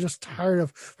of it. I'm just tired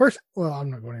of first. Well,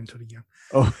 I'm not going into it again.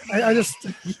 Oh, I just.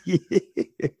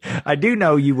 I do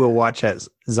know you will watch that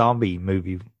zombie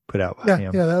movie put out by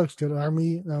him. Yeah, that looks good.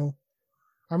 Army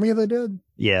of the Dead.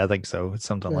 Yeah, I think so. It's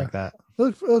something like that.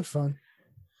 It looks fun.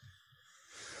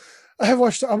 I've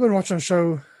been watching a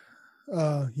show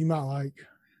you might like.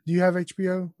 Do you have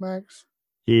HBO Max?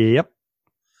 Yep.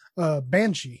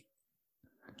 Banshee.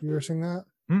 You ever seen that?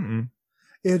 Mm-mm.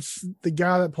 It's the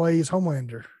guy that plays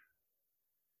Homelander.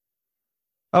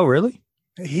 Oh, really?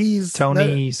 He's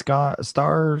Tony Scott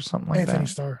Starr or something like Anthony that.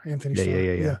 Starr.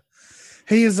 Yeah.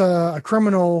 He's a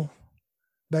criminal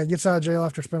that gets out of jail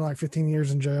after spending like 15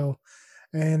 years in jail,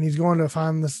 and he's going to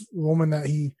find this woman that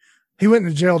he went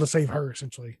into jail to save her,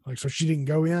 essentially, like so she didn't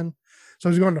go in. So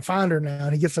he's going to find her now,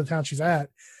 and he gets to the town she's at,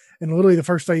 and literally the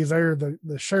first day he's there,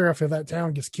 the sheriff of that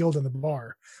town gets killed in the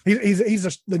bar. He's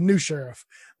the new sheriff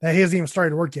that he hasn't even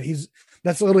started to work yet.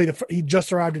 That's literally he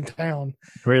just arrived in town,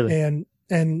 really,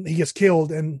 and he gets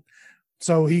killed, and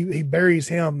so he buries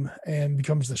him and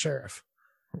becomes the sheriff.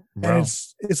 Wow. And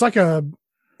it's like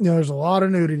there's a lot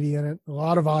of nudity in it, a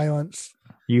lot of violence.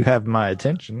 You have my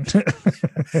attention.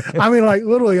 I mean, like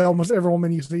literally almost every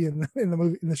woman you see in the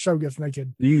movie, in the show gets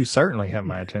naked. You certainly have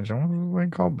my attention. What do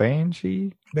you call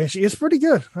Banshee? Banshee. It's pretty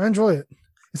good. I enjoy it.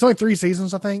 It's only 3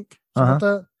 seasons, I think. Something like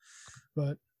that.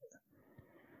 But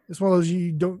it's one of those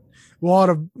a lot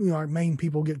of main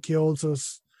people get killed, so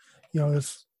it's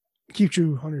it's keeps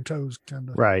you on your toes, kind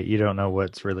of. Right. You don't know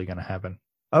what's really going to happen.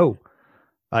 Oh,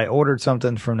 I ordered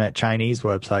something from that Chinese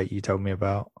website you told me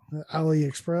about.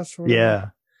 AliExpress. Or yeah.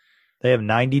 They have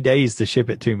 90 days to ship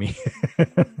it to me.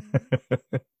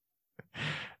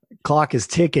 Clock is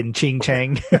ticking, ching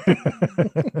chang.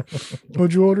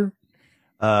 What'd you order?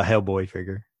 Hellboy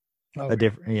figure. Okay.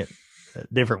 A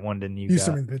different one than you got.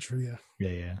 Sent me the picture, yeah.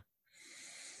 Yeah.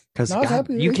 Because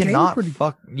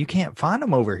you can't find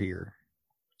them over here.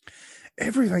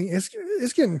 Everything it's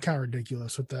getting kind of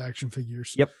ridiculous with the action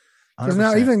figures. Yep. Because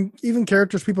now even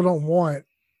characters people don't want,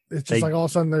 it's just They- like all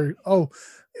of a sudden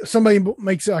somebody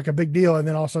makes it like a big deal, and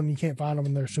then all of a sudden you can't find them,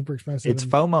 and they're super expensive. It's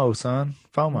and, FOMO, son.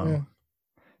 FOMO. Yeah.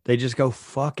 They just go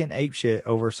fucking apeshit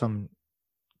over some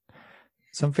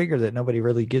figure that nobody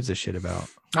really gives a shit about.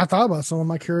 I thought about selling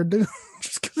my Cara Dune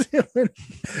just because it went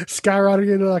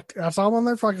skyrocketed. Like I saw them on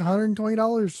there for like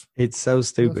 $120. It's so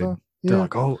stupid. They're Yeah.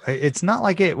 like, oh, it's not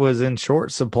like it was in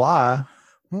short supply.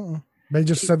 They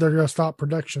just said they're going to stop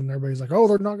production. Everybody's like, oh,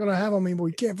 they're not going to have them anymore.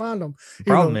 We can't find them.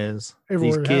 Problem is, these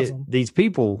everywhere has kids, them. these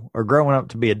people are growing up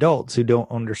to be adults who don't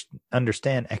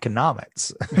understand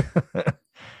economics,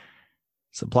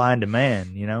 supply and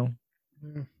demand. You know,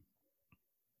 Yeah.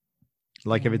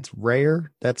 like if it's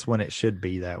rare, that's when it should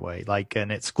be that way. Like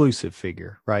an exclusive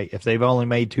figure, right? If they've only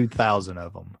made 2,000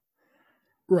 of them,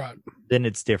 Right. then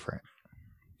it's different.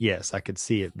 Yes, I could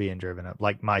see it being driven up.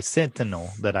 Like my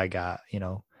Sentinel that I got, you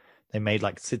know, they made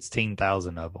like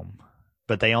 16,000 of them,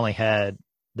 but they only had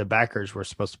the backers were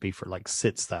supposed to be for like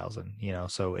 6,000, you know,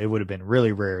 so it would have been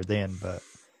really rare then, but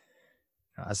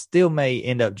I still may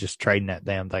end up just trading that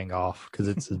damn thing off because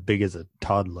it's as big as a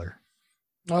toddler.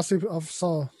 I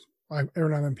saw like every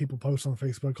now and then people post on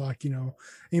Facebook, like, you know,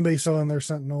 anybody selling their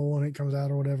Sentinel when it comes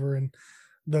out or whatever. And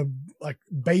the like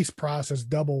base price is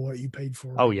double what you paid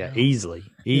for. Oh right yeah, now.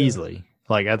 easily.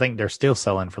 Like I think they're still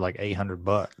selling for like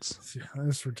 $800. Yeah,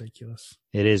 that's ridiculous.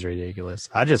 It is ridiculous.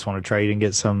 I just want to trade and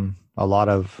get a lot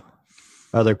of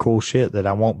other cool shit that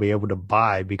I won't be able to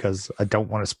buy because I don't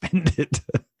want to spend it.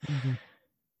 Mhm.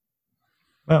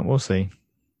 Well, we'll see.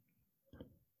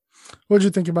 What'd you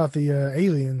think about the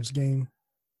Aliens game?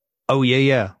 Oh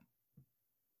yeah.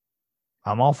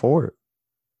 I'm all for it.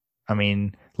 I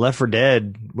mean, Left 4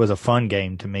 Dead was a fun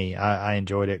game to me. I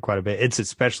enjoyed it quite a bit. It's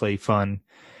especially fun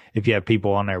if you have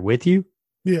people on there with you.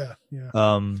 Yeah.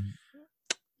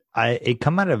 It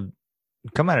come out of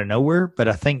nowhere, but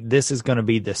I think this is going to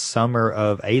be the summer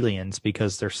of Aliens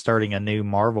because they're starting a new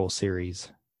Marvel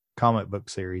series, comic book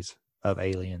series of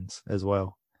Aliens as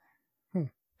well.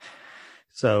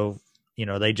 So, you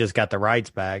know, they just got the rights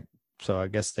back, so I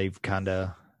guess they've kind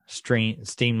of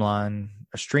streamline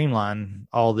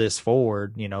all this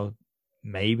forward. You know,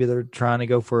 maybe they're trying to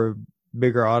go for a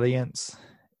bigger audience.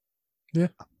 Yeah.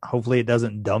 Hopefully it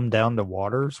doesn't dumb down the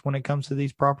waters when it comes to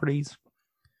these properties.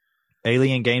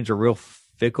 Alien games are real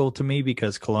fickle to me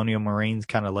because Colonial Marines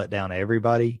kind of let down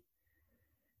everybody.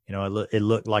 You know, it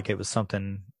looked like it was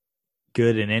something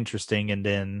good and interesting, and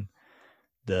then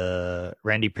the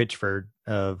Randy Pitchford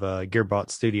of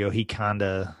Gearbox Studio, he kind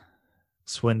of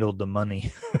swindled the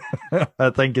money. I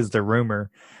think is the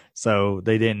rumor. So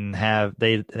they didn't have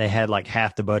they had like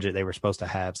half the budget they were supposed to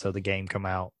have, so the game come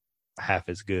out half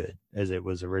as good as it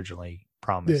was originally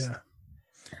promised.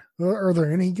 Yeah. Are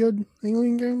there any good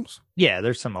Alien games? Yeah,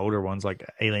 there's some older ones like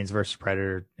Aliens vs.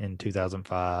 Predator in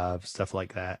 2005, stuff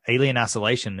like that. Alien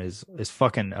Isolation is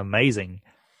fucking amazing.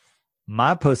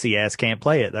 My pussy ass can't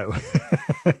play it though.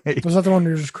 Was that the one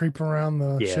you're just creeping around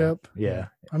the ship? Yeah.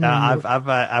 I mean,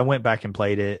 I went back and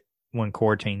played it when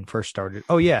quarantine first started.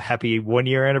 Oh yeah, happy 1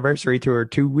 year anniversary to our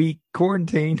 2-week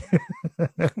quarantine.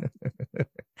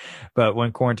 But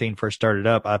when quarantine first started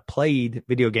up, I played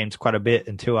video games quite a bit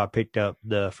until I picked up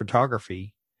the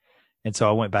photography. And so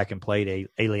I went back and played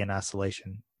Alien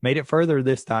Isolation. Made it further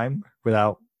this time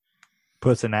without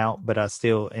pussing out, but I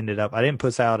still ended up, I didn't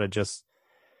puss out, I just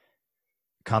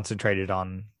concentrated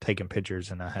on taking pictures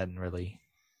and I hadn't really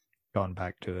gone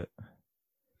back to it.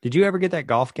 Did you ever get that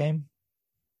golf game?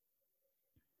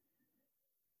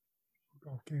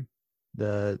 golf game.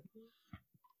 The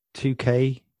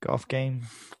 2K golf game?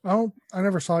 Oh, I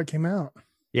never saw it came out.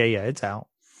 Yeah, it's out.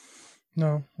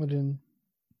 No, I didn't.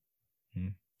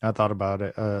 I thought about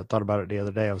it. The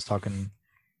other day. I was talking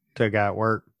to a guy at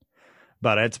work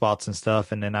about Xbox and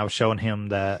stuff, and then I was showing him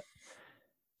that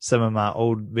some of my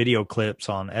old video clips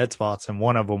on Xbox, and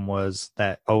one of them was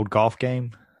that old golf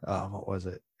game. What was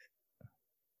it?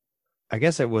 I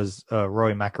guess it was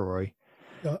Roy McIlroy.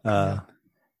 Yeah.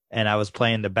 And I was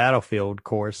playing the Battlefield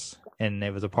course, and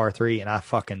it was a par 3, and I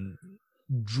fucking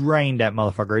drained that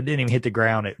motherfucker. It didn't even hit the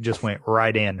ground. It just went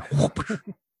right in.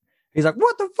 He's like,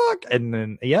 what the fuck? And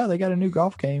then, yeah, they got a new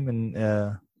golf game, and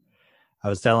I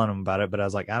was telling him about it, but I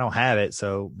was like, I don't have it,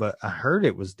 but I heard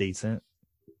it was decent.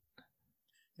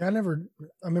 Yeah, I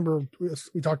remember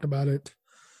we talked about it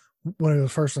when it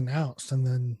was first announced, and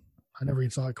then I never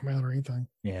even saw it come out or anything.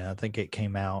 Yeah, I think it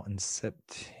came out in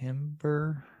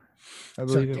September. I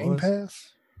Is that believe it Game was.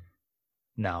 Pass?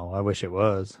 No, I wish it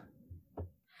was.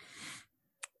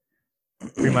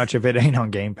 Pretty much, if it ain't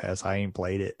on Game Pass, I ain't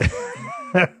played it.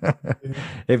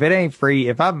 If it ain't free,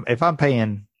 if I'm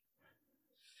paying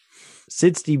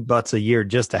 $60 a year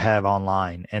just to have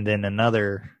online, and then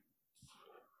another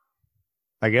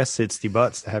I guess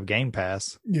 $60 to have Game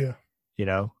Pass. Yeah. You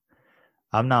know,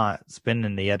 I'm not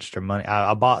spending the extra money.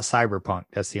 I bought Cyberpunk.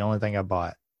 That's the only thing I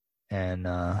bought, and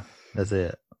that's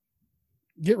it.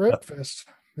 Get Wreckfest.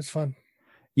 It's fun.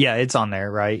 Yeah, it's on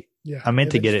there, right? Yeah. I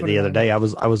meant to they get just it put the other on. day. I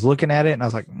was looking at it and I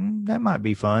was like, that might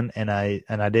be fun, and I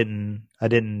didn't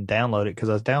download it because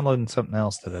I was downloading something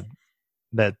else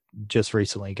that just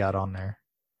recently got on there.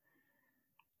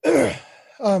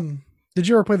 Did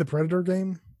you ever play the Predator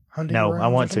game? Hunting No, Grounds I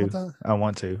or want something to. like that? I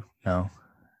want to. No,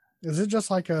 Is it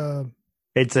just like a?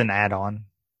 it's an add-on.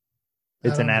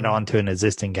 It's an Add-on to- add-on to an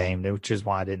existing game, which is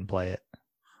why I didn't play it.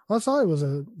 I thought it was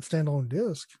a standalone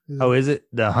disc. Oh, is it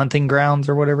the Hunting Grounds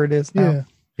or whatever it is now? Yeah.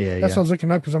 Yeah, That's what I was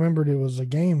looking up because I remembered it was a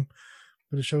game,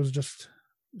 but it shows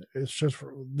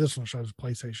for this one shows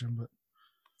PlayStation, but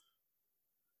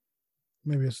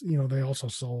maybe it's they also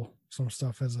sell some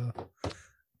stuff as a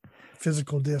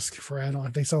physical disc for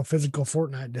add-on. They sell physical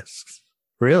Fortnite discs.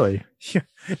 Really? Yeah,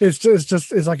 it's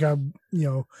like a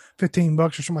 $15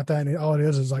 or something like that, and all it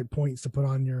is like points to put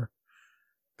on your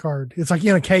card. It's like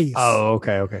in a case. Oh,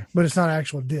 okay. But it's not an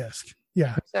actual disc.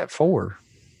 Yeah, What's that for?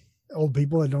 old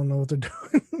people that don't know what they're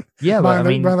doing. Yeah, but I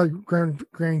mean, buying their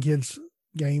grandkids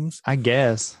games. I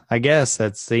guess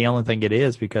that's the only thing it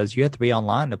is because you have to be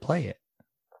online to play it.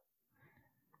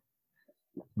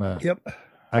 But Yep.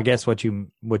 I guess what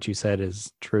you said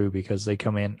is true because they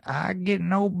come in. I get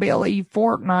no Billy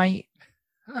Fortnite.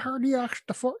 I heard you asked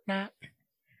the Fortnite.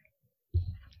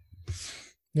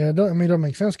 Yeah, it don't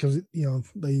make sense because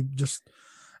they just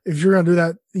if you're gonna do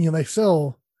that, they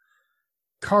sell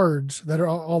cards that are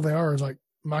all they are is like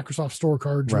Microsoft Store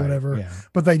cards or whatever, Yeah.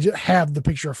 but they just have the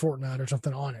picture of Fortnite or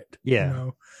something on it. Yeah.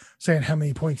 Saying how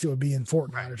many points it would be in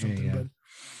Fortnite or something. Yeah. But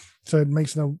so it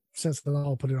makes no sense that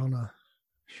I'll put it on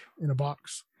in a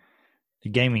box. The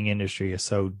gaming industry is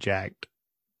so jacked.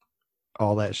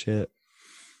 All that shit.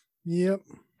 Yep.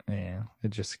 Yeah.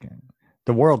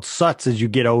 The world sucks as you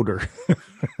get older.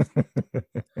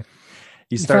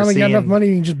 You start finally seeing got enough money,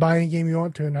 you can just buy any game you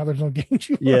want to, and now there's no games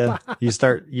you want to buy.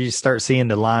 you start seeing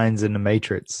the lines in the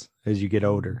matrix as you get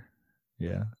older.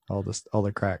 Yeah, all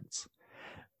the cracks.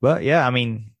 But yeah, I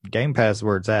mean, Game Pass is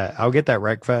where it's at. I'll get that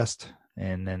Wreckfest,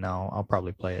 and then I'll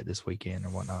probably play it this weekend or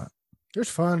whatnot. There's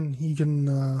fun. You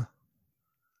can.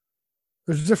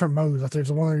 There's different modes. Like there's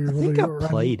the one where you're I think literally I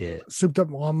played it. souped up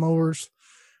lawnmowers,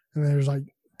 and there's like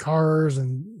cars,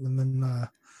 and then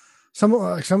some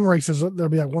races there'll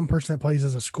be like one person that plays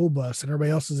as a school bus, and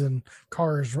everybody else is in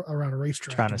cars around a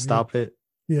racetrack Trying to stop it.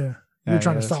 Yeah, Yeah, you're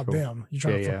trying to that's stop cool. them. You're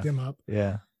trying to Yeah, fuck them up.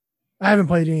 Yeah. I haven't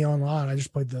played any online. I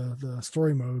just played the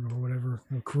story mode or whatever,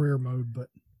 career mode, but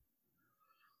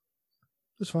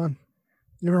it's fun.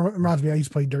 It reminds me, I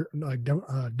used to play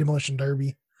Demolition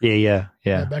Derby. Yeah.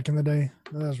 Back in the day.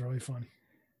 That was really fun.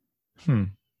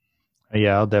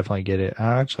 Yeah, I'll definitely get it.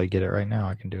 I'll actually get it right now.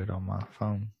 I can do it on my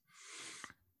phone.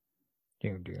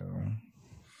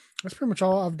 That's pretty much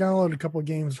all. I've downloaded a couple of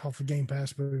games off of Game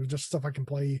Pass, but it was just stuff I can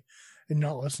play and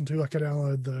not listen to. Like I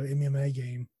downloaded the MMA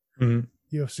game,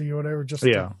 UFC or whatever, just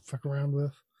to fuck around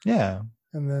with. Yeah.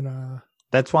 And then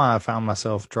that's why I found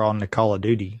myself drawn to Call of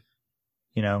Duty.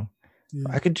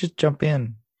 I could just jump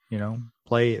in,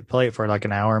 play it for like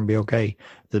an hour and be okay.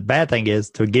 The bad thing is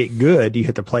to get good, you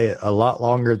have to play it a lot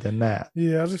longer than that.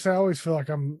 Yeah, I was just saying, I always feel like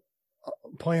I'm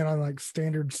playing on like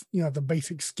standards, the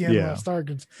basic skin when I start,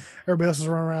 because everybody else is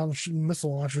running around shooting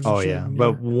missile launchers. Oh yeah,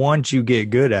 but once you get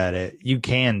good at it, you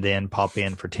can then pop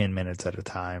in for 10 minutes at a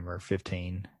time or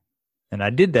 15. And I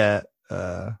did that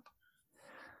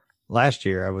last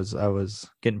year. I was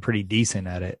getting pretty decent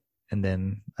at it, and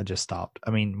then I just stopped.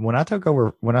 I mean, when I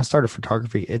started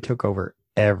photography, it took over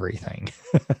everything.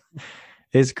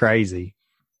 It's crazy.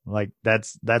 Like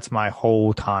that's my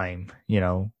whole time,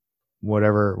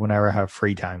 whenever I have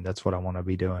free time, that's what I want to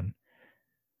be doing.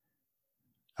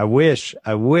 I wish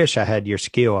I had your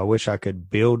skill. I wish I could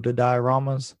build the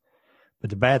dioramas, but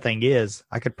the bad thing is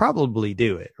I could probably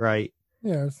do it, right?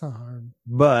 Yeah, it's not hard.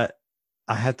 But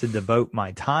I have to devote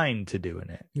my time to doing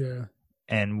it. Yeah.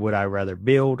 And would I rather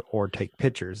build or take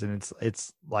pictures? And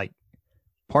it's like,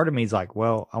 part of me is like,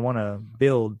 well, I want to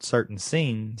build certain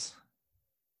scenes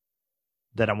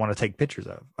that I want to take pictures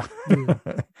of.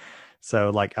 Yeah.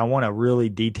 So like, I want a really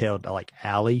detailed like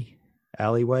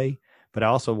alleyway, but I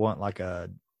also want like a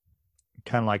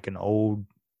kind of like an old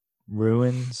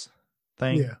ruins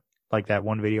thing. Yeah. Like that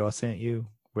one video I sent you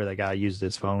where the guy used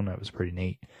his phone. That was pretty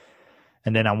neat.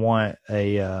 And then I want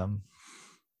a,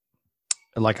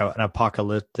 like an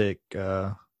apocalyptic,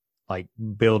 like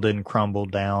building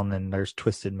crumbled down and there's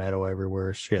twisted metal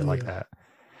everywhere, shit like that.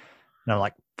 And I'm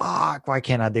like, fuck, why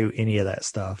can't I do any of that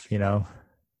stuff,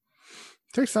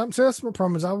 Take something. See, that's my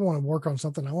problem is I want to work on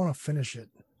something. I want to finish it.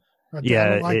 Right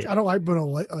there. Yeah, I don't like putting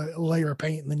a layer of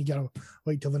paint and then you got to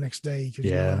wait till the next day because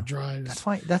you let it dry.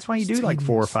 That's why you do like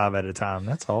 4 or 5 at a time.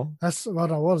 That's all. That's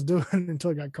what I was doing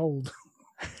until it got cold.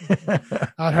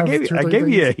 I gave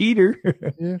you a heater.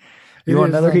 Yeah. You want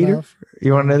another heater? Enough.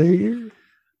 You want another heater?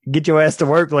 Get your ass to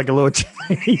work like a little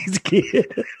Chinese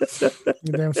kid.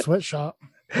 Your damn sweatshop.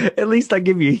 At least I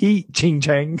give you heat, ching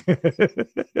chang.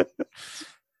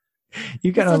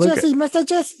 You gotta look Mr.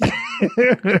 Jesse.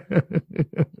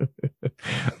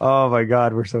 Oh my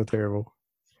God, we're so terrible.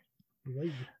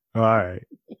 All right.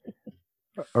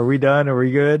 Are we done? Are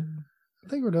we good? I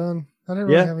think we're done. I didn't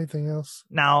really have anything else.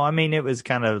 No, I mean, it was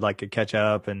kind of like a catch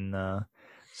up and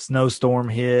snowstorm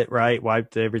hit, right?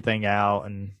 Wiped everything out.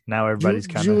 And now everybody's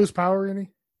kind of. Did you lose power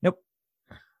any? Nope.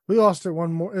 We lost it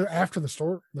one more after the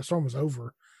storm was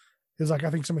over. It was like,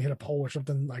 I think somebody hit a pole or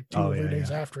something like 2 or 3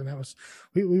 days after. And that was,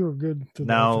 we were good.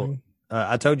 Now,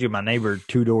 I told you my neighbor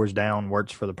 2 doors down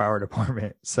works for the power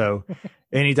department. So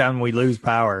anytime we lose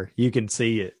power, you can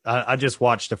see it. I just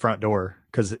watched the front door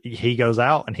because he goes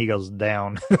out and he goes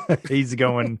down. he's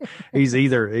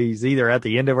either at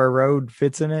the end of our road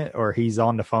fixing it or he's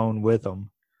on the phone with them.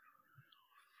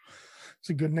 It's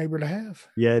a good neighbor to have.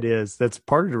 Yeah, it is. That's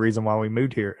part of the reason why we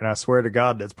moved here. And I swear to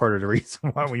God, that's part of the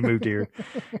reason why we moved here.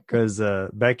 Because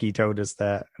Becky told us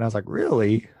that. And I was like,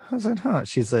 really? I said, huh?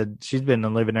 She said she's been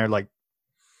living there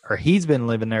he's been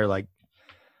living there like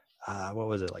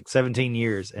 17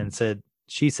 years. And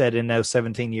she said in those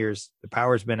 17 years, the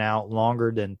power's been out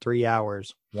longer than 3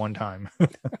 hours one time.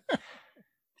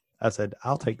 I said,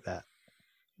 I'll take that.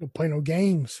 Don't play no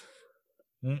games.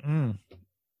 Mm-mm.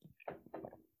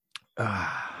 All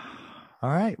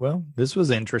right. Well, this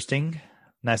was interesting.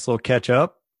 Nice little catch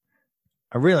up.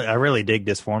 I really dig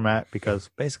this format because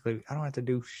basically I don't have to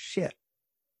do shit.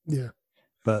 Yeah.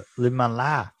 But live my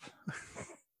life.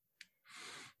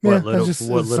 Yeah, what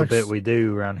little bit we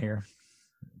do around here.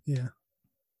 Yeah.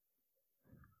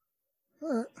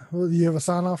 All right. Well, do you have a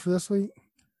sign off for this week?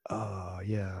 Oh,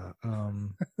 yeah.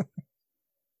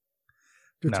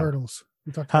 Turtles.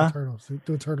 We talked about turtles.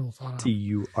 Do turtles.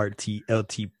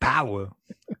 TURTLT power.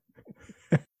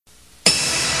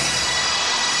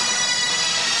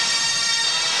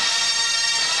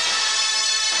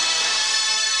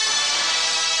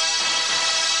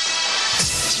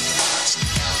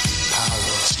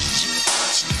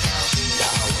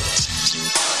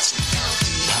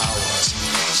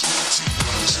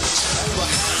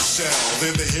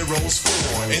 Then the heroes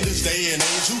for. In this day and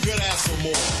age, who could ask for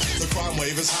more? The crime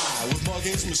wave is high with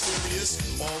muggings mysterious.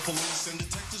 All police in the